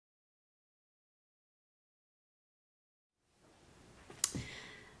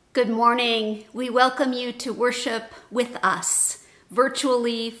Good morning. We welcome you to worship with us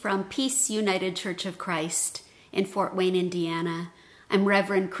virtually from Peace United Church of Christ in Fort Wayne, Indiana. I'm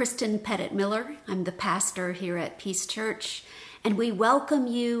Reverend Kristen Pettit Miller. I'm the pastor here at Peace Church, and we welcome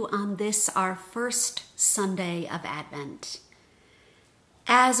you on this, our first Sunday of Advent.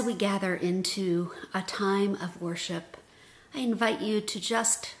 As we gather into a time of worship, I invite you to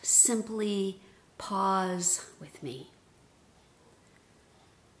just simply pause with me.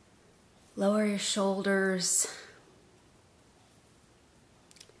 Lower your shoulders.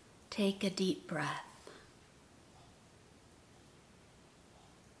 Take a deep breath.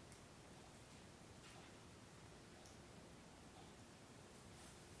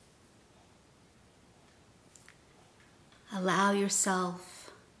 Allow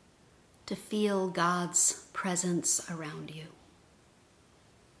yourself to feel God's presence around you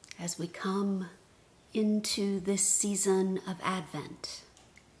as we come into this season of Advent,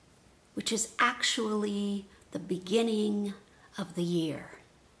 which is actually the beginning of the year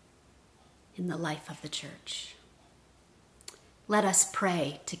in the life of the church. Let us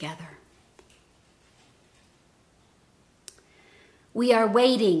pray together. We are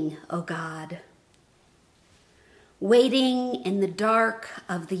waiting, O God, waiting in the dark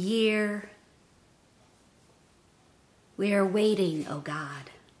of the year. We are waiting, O God,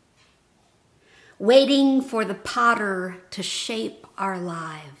 waiting for the potter to shape our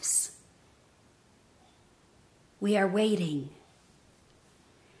lives. We are waiting.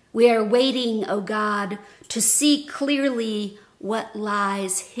 We are waiting, O God, to see clearly what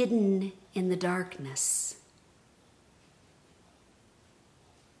lies hidden in the darkness.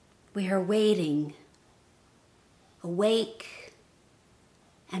 We are waiting, awake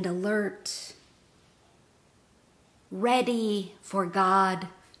and alert, ready for God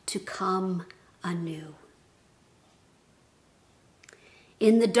to come anew.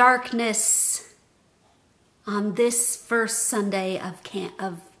 In the darkness, on this first Sunday of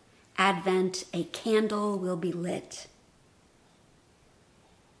Advent, a candle will be lit,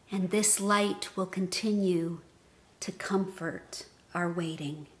 and this light will continue to comfort our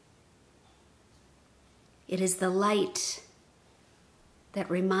waiting. It is the light that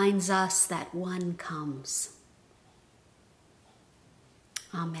reminds us that one comes.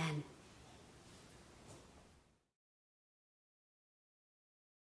 Amen.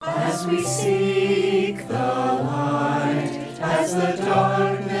 As we seek the light, as the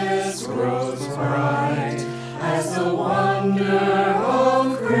darkness grows bright, as the wonder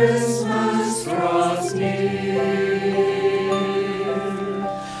of Christmas draws near,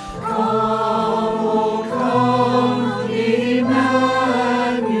 come, O come, Emmanuel,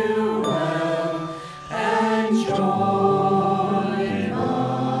 and join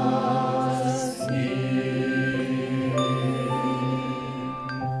us here.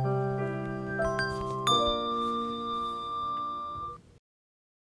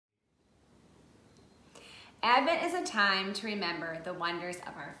 Advent is a time to remember the wonders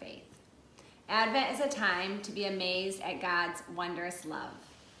of our faith. Advent is a time to be amazed at God's wondrous love.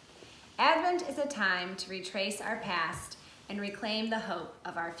 Advent is a time to retrace our past and reclaim the hope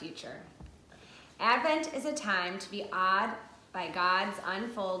of our future. Advent is a time to be awed by God's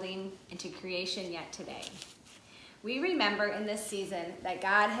unfolding into creation yet today. We remember in this season that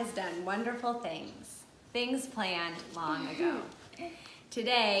God has done wonderful things planned long ago.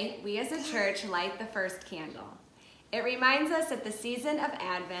 Today, we as a church light the first candle. It reminds us that the season of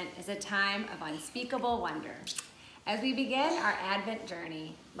Advent is a time of unspeakable wonder. As we begin our Advent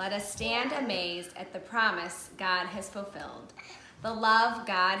journey, let us stand amazed at the promise God has fulfilled, the love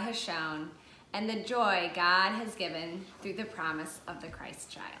God has shown, and the joy God has given through the promise of the Christ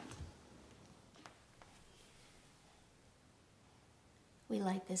child. We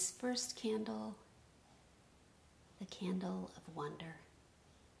light this first candle, the candle of wonder.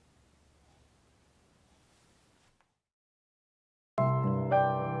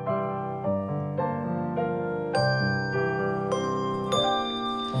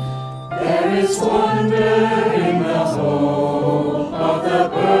 There is wonder in the hope of the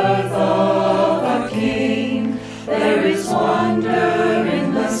birth of a King. There is wonder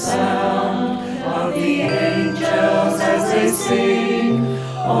in the sound of the angels as they sing.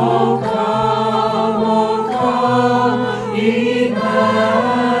 O come, Emmanuel,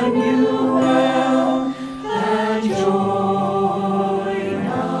 and join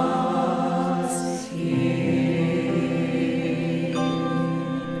us here.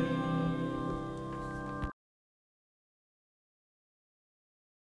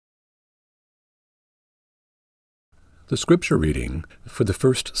 The scripture reading for the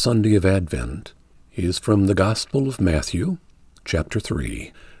first Sunday of Advent is from the Gospel of Matthew, chapter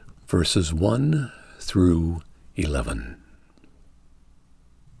 3, verses 1 through 11.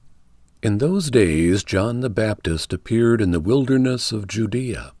 In those days John the Baptist appeared in the wilderness of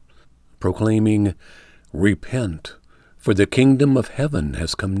Judea, proclaiming, "Repent, for the kingdom of heaven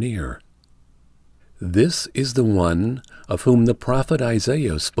has come near." This is the one of whom the prophet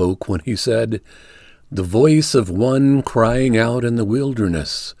Isaiah spoke when he said, "The voice of one crying out in the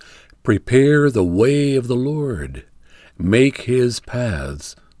wilderness, prepare the way of the Lord, make his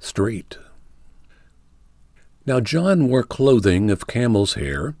paths straight." Now John wore clothing of camel's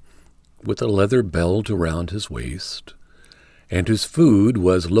hair, with a leather belt around his waist, and his food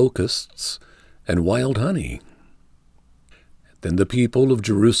was locusts and wild honey. Then the people of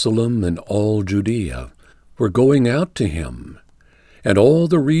Jerusalem and all Judea were going out to him, and all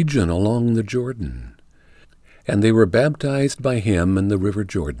the region along the Jordan, and they were baptized by him in the river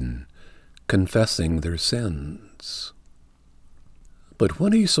Jordan, confessing their sins. But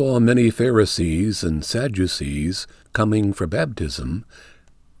when he saw many Pharisees and Sadducees coming for baptism,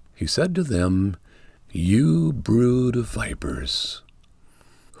 he said to them, "You brood of vipers,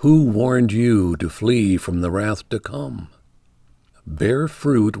 who warned you to flee from the wrath to come? Bear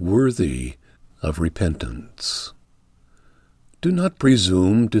fruit worthy of repentance. Do not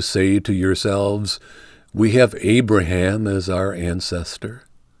presume to say to yourselves, 'We have Abraham as our ancestor.'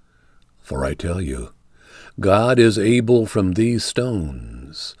 For I tell you, God is able from these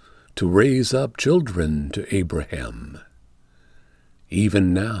stones to raise up children to Abraham.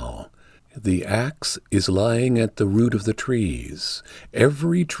 Even now, the axe is lying at the root of the trees.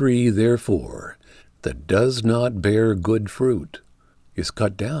 Every tree, therefore, that does not bear good fruit is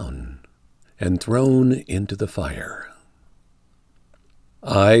cut down and thrown into the fire.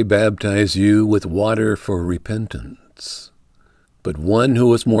 I baptize you with water for repentance, but one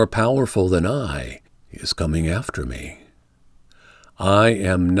who is more powerful than I is coming after me. I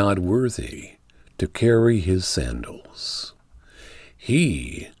am not worthy to carry his sandals.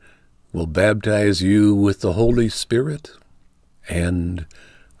 He will baptize you with the Holy Spirit and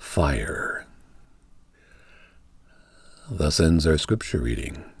fire." Thus ends our scripture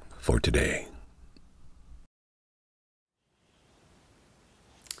reading for today.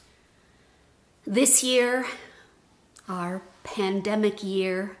 This year, our pandemic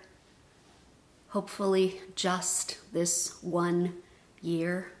year, hopefully just this one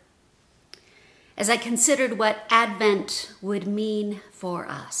year, as I considered what Advent would mean for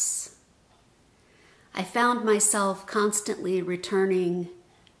us, I found myself constantly returning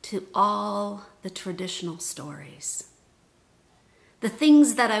to all the traditional stories. The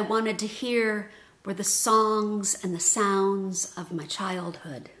things that I wanted to hear were the songs and the sounds of my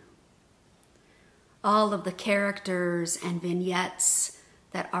childhood. All of the characters and vignettes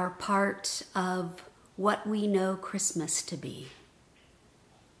that are part of what we know Christmas to be.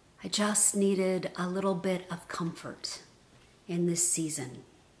 I just needed a little bit of comfort in this season.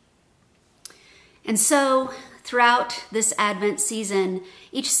 And so, throughout this Advent season,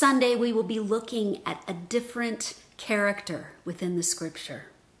 each Sunday we will be looking at a different character within the scripture.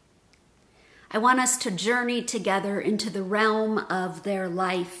 I want us to journey together into the realm of their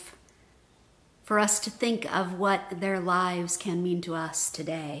life, for us to think of what their lives can mean to us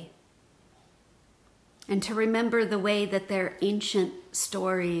today, and to remember the way that their ancient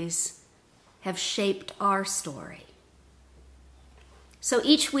stories have shaped our story. So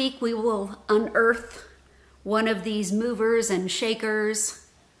each week we will unearth one of these movers and shakers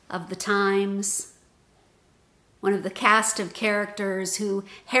of the times, one of the cast of characters who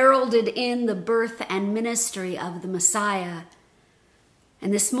heralded in the birth and ministry of the Messiah.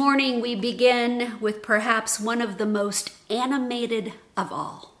 And this morning we begin with perhaps one of the most animated of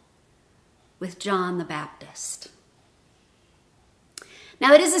all, with John the Baptist.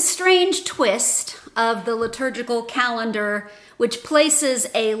 Now, it is a strange twist of the liturgical calendar which places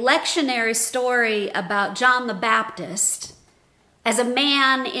a lectionary story about John the Baptist as a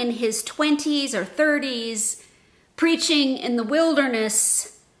man in his 20s or 30s preaching in the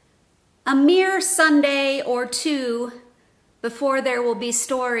wilderness a mere Sunday or two before there will be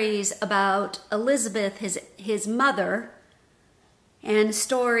stories about Elizabeth, his mother, and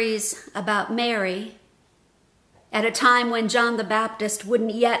stories about Mary, at a time when John the Baptist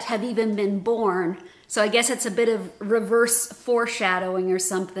wouldn't yet have even been born. So I guess it's a bit of reverse foreshadowing or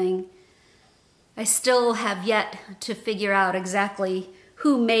something. I still have yet to figure out exactly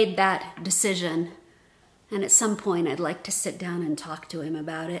who made that decision. And at some point I'd like to sit down and talk to him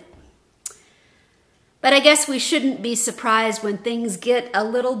about it. But I guess we shouldn't be surprised when things get a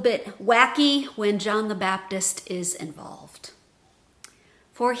little bit wacky when John the Baptist is involved.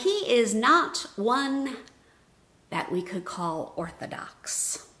 For he is not one that we could call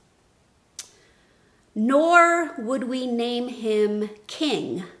orthodox. nor would we name him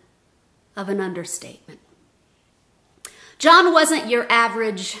king of an understatement. John wasn't your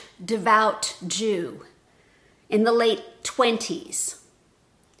average devout Jew in the late 20s.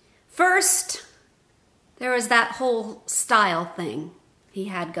 First, there was that whole style thing he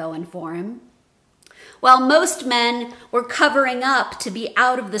had going for him. While most men were covering up to be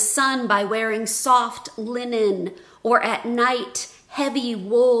out of the sun by wearing soft linen or at night heavy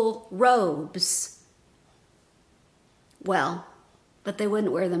wool robes. Well, but they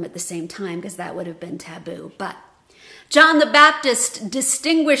wouldn't wear them at the same time because that would have been taboo. But John the Baptist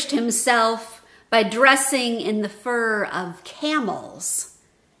distinguished himself by dressing in the fur of camels,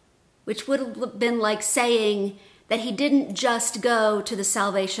 which would have been like saying that he didn't just go to the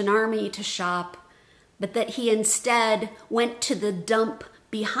Salvation Army to shop, but that he instead went to the dump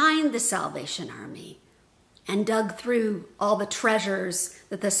behind the Salvation Army and dug through all the treasures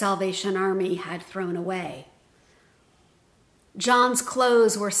that the Salvation Army had thrown away. John's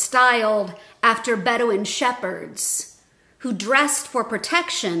clothes were styled after Bedouin shepherds who dressed for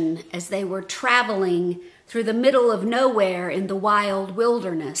protection as they were traveling through the middle of nowhere in the wild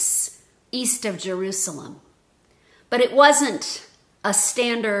wilderness east of Jerusalem. But it wasn't a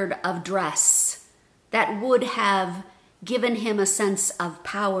standard of dress that would have given him a sense of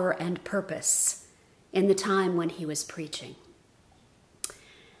power and purpose in the time when he was preaching.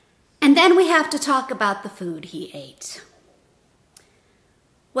 And then we have to talk about the food he ate.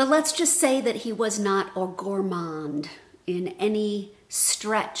 Well, let's just say that he was not a gourmand in any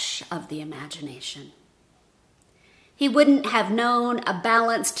stretch of the imagination. He wouldn't have known a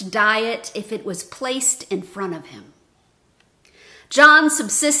balanced diet if it was placed in front of him. John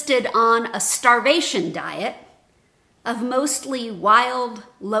subsisted on a starvation diet of mostly wild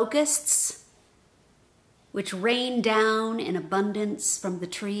locusts, which rained down in abundance from the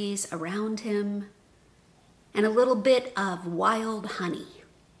trees around him, and a little bit of wild honey,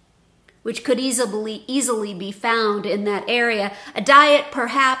 which could easily be found in that area. A diet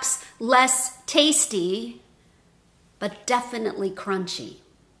perhaps less tasty, but definitely crunchy.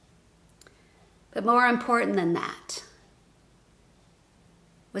 But more important than that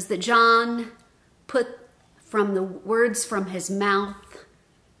was that John put from the words from his mouth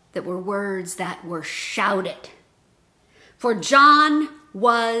that were words that were shouted. For John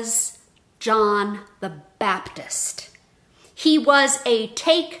was John the Baptist. He was a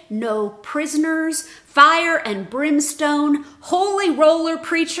take no prisoners, fire and brimstone, holy roller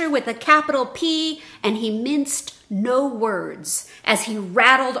preacher with a capital P, and he minced no words as he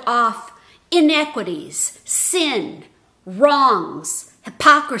rattled off inequities, sin, wrongs,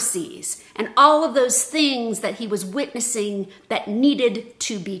 hypocrisies, and all of those things that he was witnessing that needed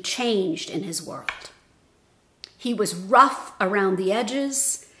to be changed in his world. He was rough around the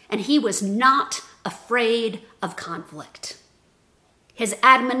edges, and he was not afraid of conflict. His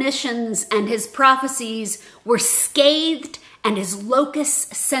admonitions and his prophecies were scathed, and his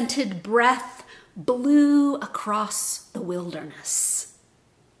locust-scented breath blew across the wilderness.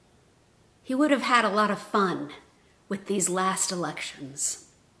 He would have had a lot of fun with these last elections.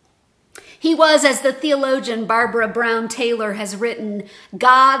 He was, as the theologian Barbara Brown Taylor has written,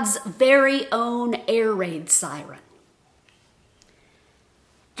 God's very own air raid siren.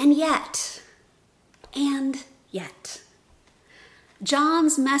 And yet,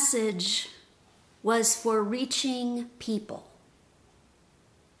 John's message was for reaching people.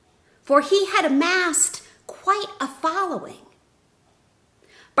 For he had amassed quite a following.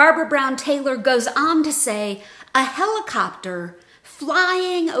 Barbara Brown Taylor goes on to say, a helicopter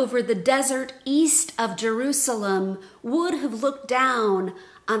flying over the desert east of Jerusalem would have looked down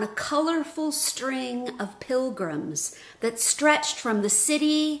on a colorful string of pilgrims that stretched from the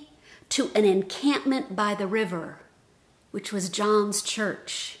city to an encampment by the river, which was John's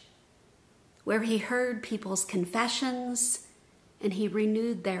church, where he heard people's confessions and he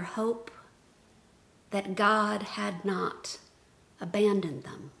renewed their hope that God had not abandoned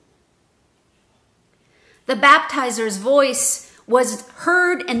them. The baptizer's voice was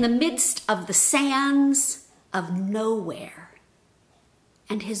heard in the midst of the sands of nowhere,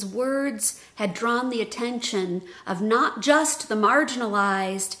 and his words had drawn the attention of not just the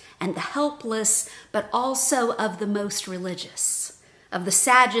marginalized and the helpless, but also of the most religious, of the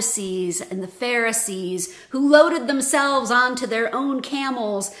Sadducees and the Pharisees, who loaded themselves onto their own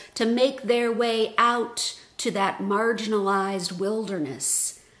camels to make their way out to that marginalized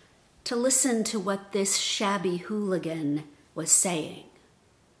wilderness, to listen to what this shabby hooligan was saying,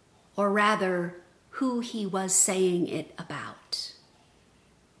 or rather, who he was saying it about.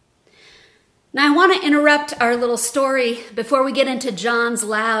 Now, I want to interrupt our little story before we get into John's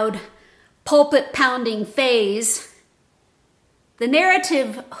loud pulpit-pounding phase, the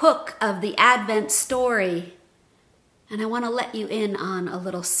narrative hook of the Advent story, and I want to let you in on a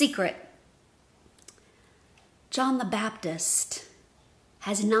little secret. John the Baptist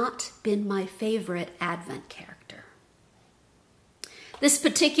has not been my favorite Advent character. This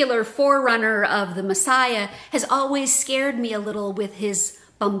particular forerunner of the Messiah has always scared me a little with his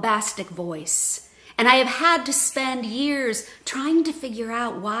bombastic voice, and I have had to spend years trying to figure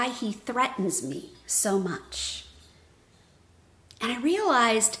out why he threatens me so much. And I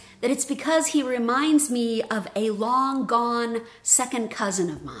realized that it's because he reminds me of a long-gone second cousin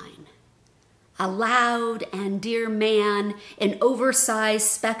of mine, a loud and dear man in oversized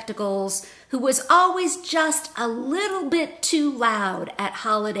spectacles who was always just a little bit too loud at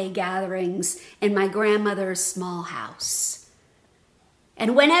holiday gatherings in my grandmother's small house.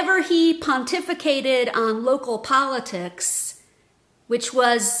 And whenever he pontificated on local politics, which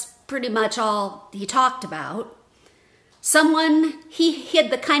was pretty much all he talked about, he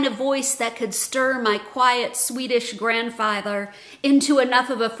had the kind of voice that could stir my quiet Swedish grandfather into enough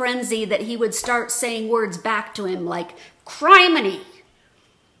of a frenzy that he would start saying words back to him like, "Criminy!"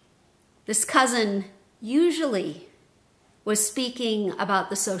 This cousin usually was speaking about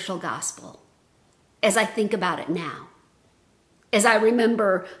the social gospel, as I think about it now, as I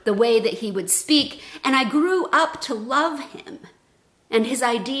remember the way that he would speak, and I grew up to love him. And his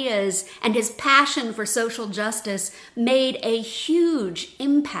ideas and his passion for social justice made a huge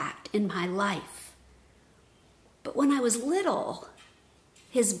impact in my life. But when I was little,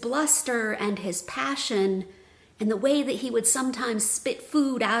 his bluster and his passion and the way that he would sometimes spit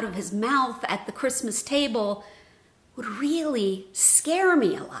food out of his mouth at the Christmas table would really scare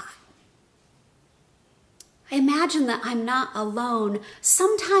me a lot. I imagine that I'm not alone.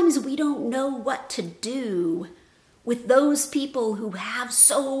 Sometimes we don't know what to do with those people who have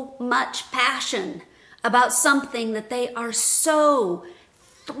so much passion about something that they are so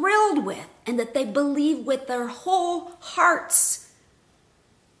thrilled with and that they believe with their whole hearts.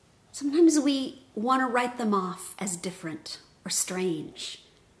 Sometimes we want to write them off as different or strange.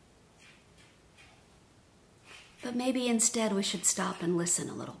 But maybe instead we should stop and listen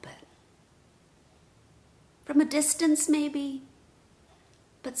a little bit. From a distance maybe,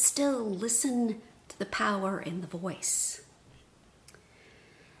 but still listen to the power in the voice.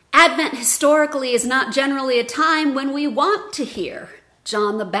 Advent historically is not generally a time when we want to hear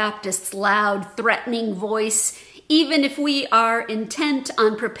John the Baptist's loud, threatening voice, even if we are intent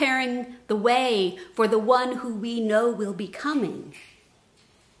on preparing the way for the one who we know will be coming.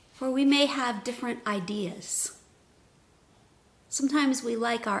 For we may have different ideas. Sometimes we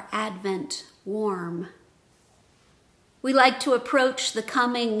like our Advent warm. We like to approach the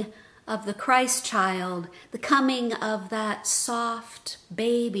coming of the Christ child, the coming of that soft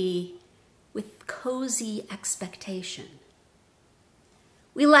baby with cozy expectation.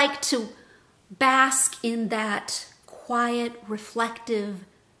 We like to bask in that quiet, reflective,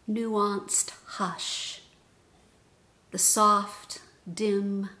 nuanced hush, the soft,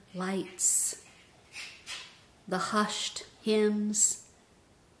 dim lights, the hushed hymns.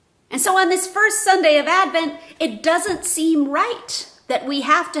 And so on this first Sunday of Advent, it doesn't seem right that we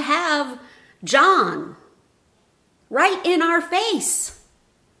have to have John right in our face.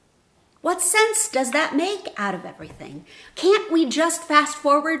 What sense does that make out of everything? Can't we just fast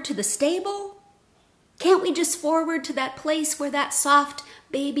forward to the stable? Can't we just forward to that place where that soft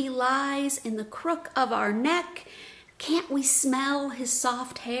baby lies in the crook of our neck? Can't we smell his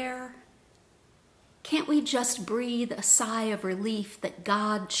soft hair? Can't we just breathe a sigh of relief that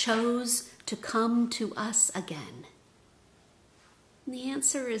God chose to come to us again? And the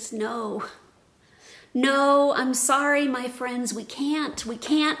answer is no. No, I'm sorry, my friends, we can't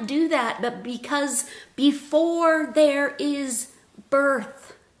do that. But because before there is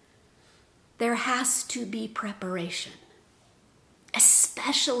birth, there has to be preparation,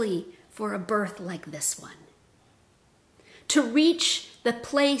 especially for a birth like this one. To reach the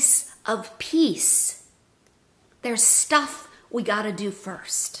place of peace, there's stuff we got to do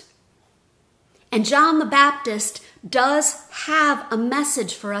first. And John the Baptist does have a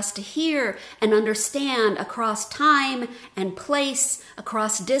message for us to hear and understand across time and place,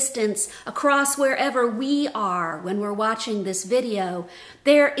 across distance, across wherever we are when we're watching this video.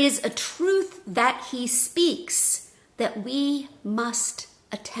 There is a truth that he speaks that we must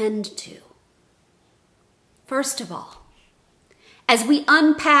attend to. First of all, as we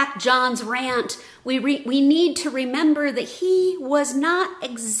unpack John's rant, we need to remember that he was not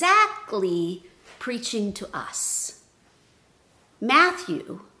exactly preaching to us.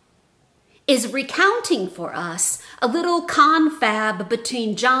 Matthew is recounting for us a little confab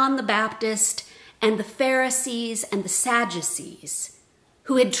between John the Baptist and the Pharisees and the Sadducees,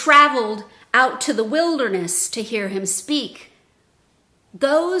 who had traveled out to the wilderness to hear him speak.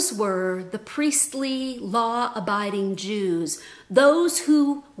 Those were the priestly, law-abiding Jews, those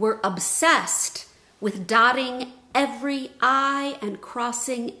who were obsessed with dotting every I and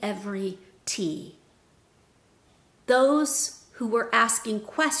crossing every T. Those who were asking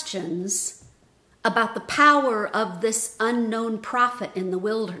questions about the power of this unknown prophet in the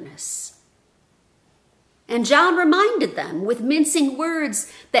wilderness. And John reminded them with mincing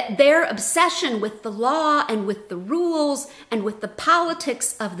words that their obsession with the law and with the rules and with the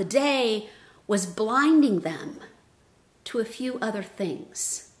politics of the day was blinding them to a few other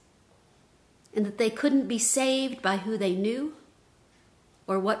things, and that they couldn't be saved by who they knew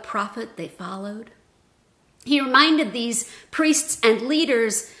or what prophet they followed. He reminded these priests and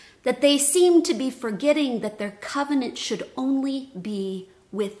leaders that they seemed to be forgetting that their covenant should only be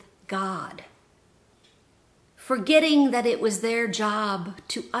with God, forgetting that it was their job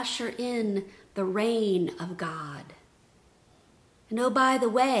to usher in the reign of God. And oh, by the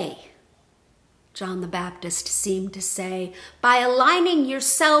way, John the Baptist seemed to say, by aligning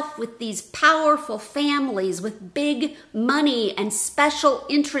yourself with these powerful families with big money and special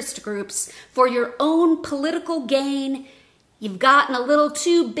interest groups for your own political gain, you've gotten a little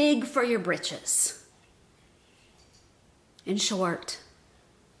too big for your britches. In short,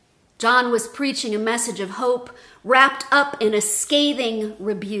 John was preaching a message of hope wrapped up in a scathing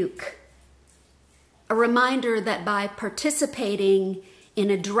rebuke, a reminder that by participating in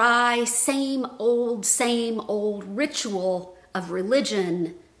a dry, same old ritual of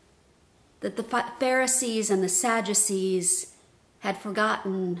religion, that the Pharisees and the Sadducees had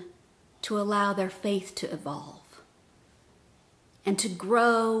forgotten to allow their faith to evolve and to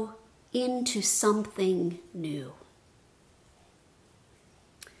grow into something new.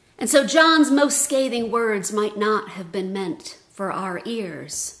 And so John's most scathing words might not have been meant for our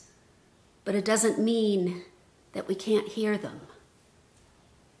ears, but it doesn't mean that we can't hear them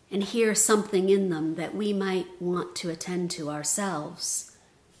and hear something in them that we might want to attend to ourselves.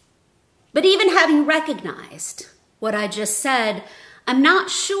 But even having recognized what I just said, I'm not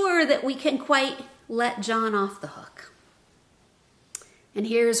sure that we can quite let John off the hook. And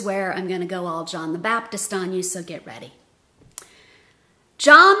here's where I'm going to go all John the Baptist on you, so get ready.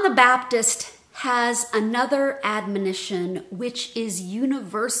 John the Baptist has another admonition which is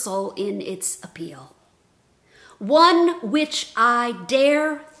universal in its appeal, one which I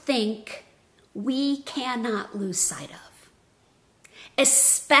dare think we cannot lose sight of,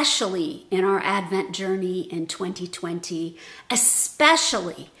 especially in our Advent journey in 2020,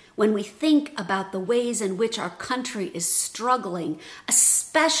 especially when we think about the ways in which our country is struggling,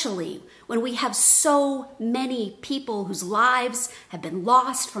 especially when we have so many people whose lives have been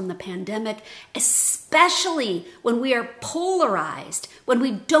lost from the pandemic, especially when we are polarized, when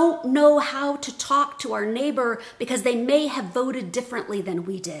we don't know how to talk to our neighbor because they may have voted differently than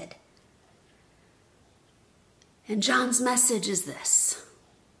we did. And John's message is this: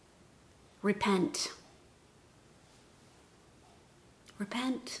 repent.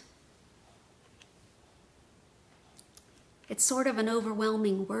 Repent. It's sort of an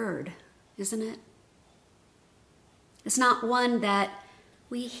overwhelming word, isn't it? It's not one that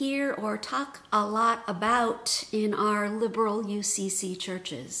we hear or talk a lot about in our liberal UCC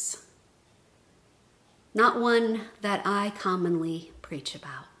churches. Not one that I commonly preach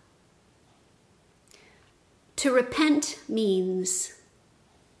about. To repent means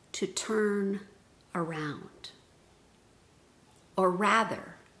to turn around. Or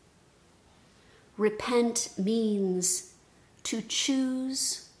rather, repent means to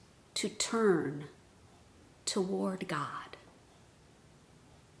choose to turn toward God.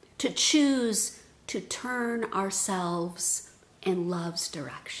 To choose to turn ourselves in love's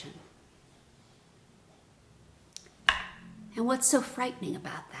direction. And what's so frightening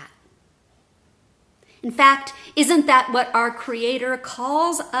about that? In fact, isn't that what our Creator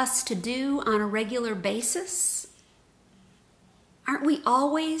calls us to do on a regular basis? Aren't we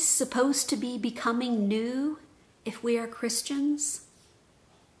always supposed to be becoming new if we are Christians?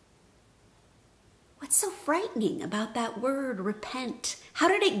 What's so frightening about that word, repent? How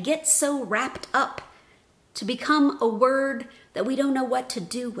did it get so wrapped up to become a word that we don't know what to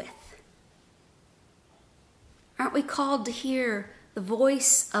do with? Aren't we called to hear the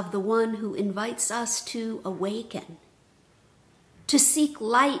voice of the one who invites us to awaken, to seek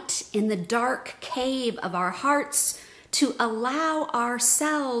light in the dark cave of our hearts, to allow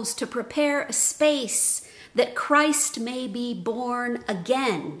ourselves to prepare a space that Christ may be born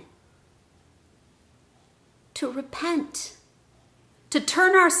again to repent, to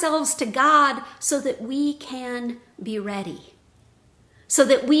turn ourselves to God so that we can be ready, so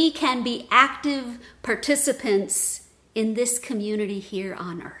that we can be active participants in this community here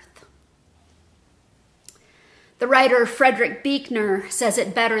on earth. The writer Frederick Buechner says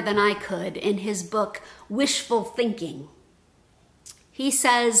it better than I could in his book, Wishful Thinking. He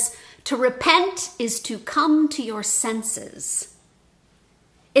says, to repent is to come to your senses.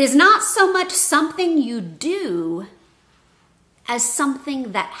 It is not so much something you do as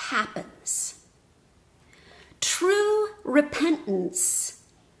something that happens. True repentance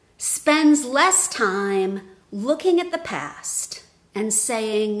spends less time looking at the past and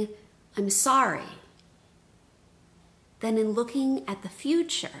saying, I'm sorry, than in looking at the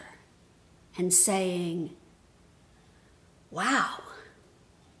future and saying, wow.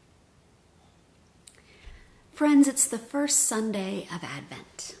 Friends, it's the first Sunday of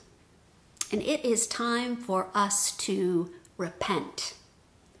Advent, and it is time for us to repent,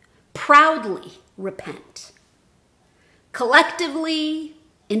 proudly repent, collectively,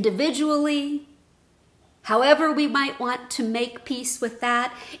 individually, however we might want to make peace with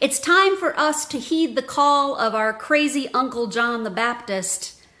that. It's time for us to heed the call of our crazy Uncle John the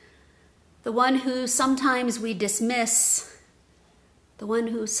Baptist, the one who sometimes we dismiss, the one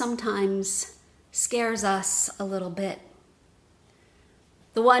who sometimes scares us a little bit,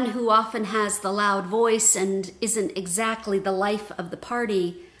 the one who often has the loud voice and isn't exactly the life of the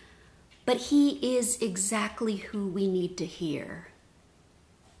party, but he is exactly who we need to hear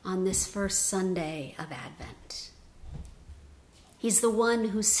on this first Sunday of Advent. He's the one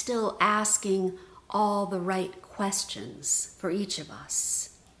who's still asking all the right questions for each of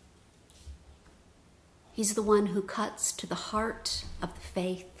us. He's the one who cuts to the heart of the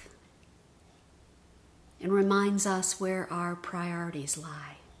faith and reminds us where our priorities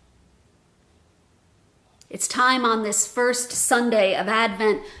lie. It's time on this first Sunday of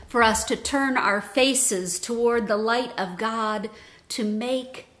Advent for us to turn our faces toward the light of God, to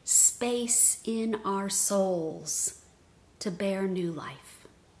make space in our souls to bear new life.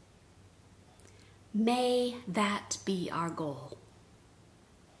 May that be our goal.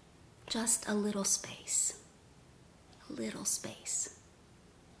 Just a little space. A little space.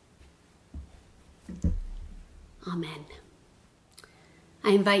 Amen. I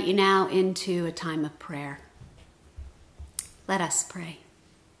invite you now into a time of prayer. Let us pray.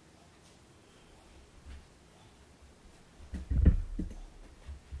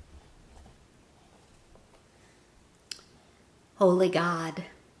 Holy God,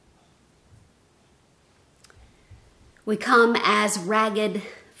 we come as ragged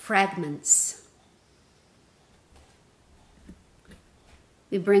fragments.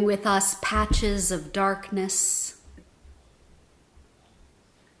 We bring with us patches of darkness,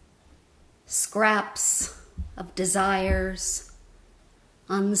 scraps of desires,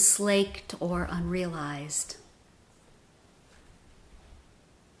 unslaked or unrealized.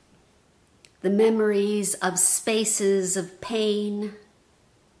 The memories of spaces of pain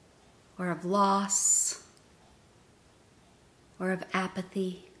or of loss or of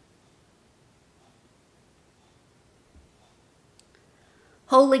apathy.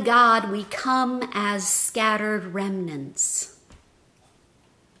 Holy God, we come as scattered remnants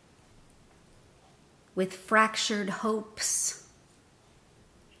with fractured hopes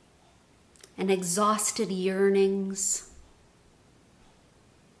and exhausted yearnings,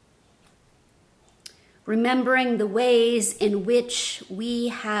 remembering the ways in which we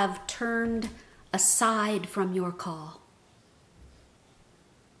have turned aside from your call,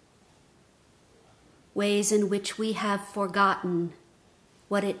 ways in which we have forgotten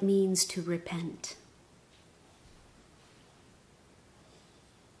what it means to repent.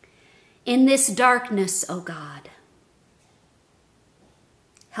 In this darkness, O God,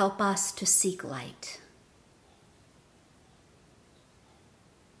 help us to seek light.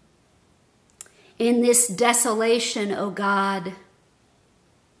 In this desolation, O God,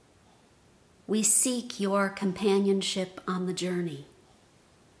 we seek your companionship on the journey.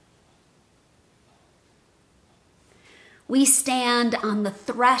 We stand on the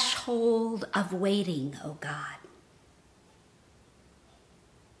threshold of waiting, O God.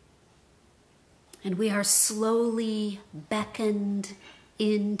 And we are slowly beckoned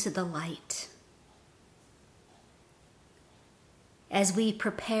into the light as we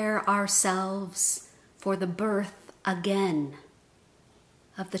prepare ourselves for the birth again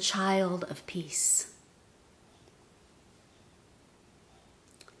of the child of peace.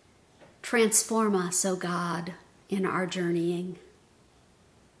 Transform us, O God, in our journeying.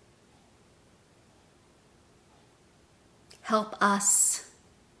 Help us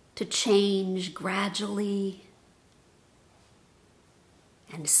to change gradually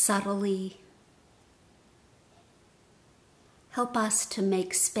and subtly. Help us to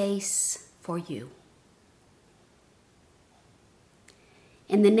make space for you.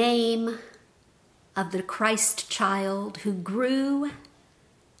 In the name of the Christ child who grew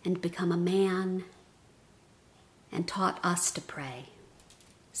and became a man and taught us to pray,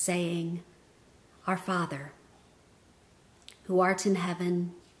 saying, Our Father, who art in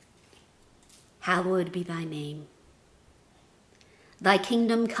heaven, hallowed be thy name. Thy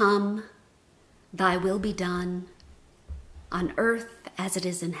kingdom come, thy will be done, on earth as it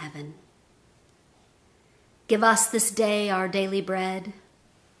is in heaven. Give us this day our daily bread,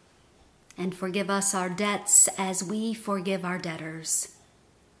 and forgive us our debts as we forgive our debtors.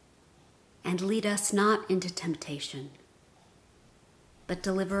 And lead us not into temptation, but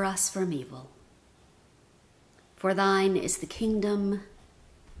deliver us from evil. For thine is the kingdom,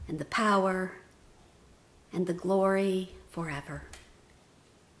 and the power, and the glory forever.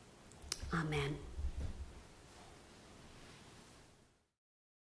 Amen.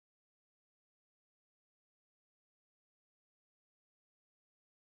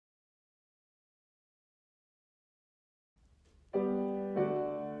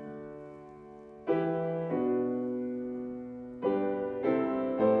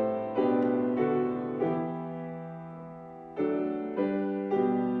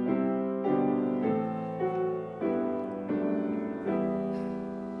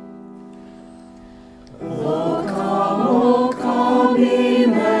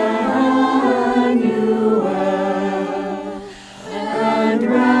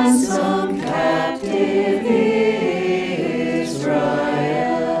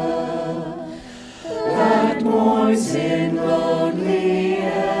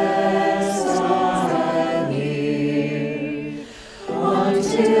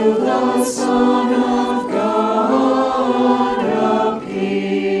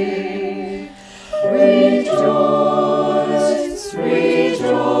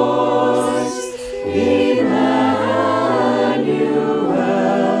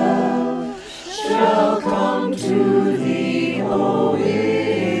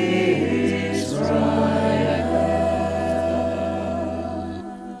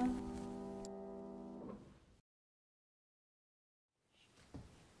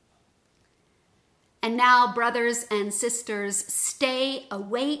 And now, brothers and sisters, stay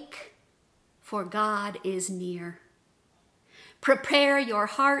awake, for God is near. Prepare your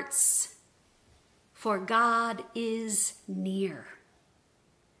hearts, for God is near.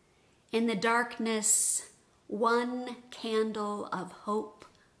 In the darkness, one candle of hope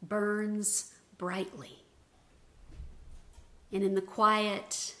burns brightly. And in the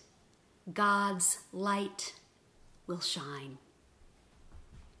quiet, God's light will shine.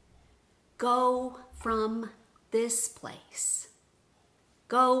 Go from this place.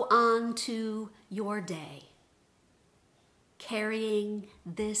 Go on to your day, carrying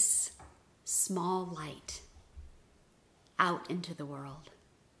this small light out into the world.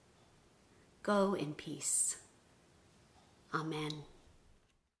 Go in peace. Amen.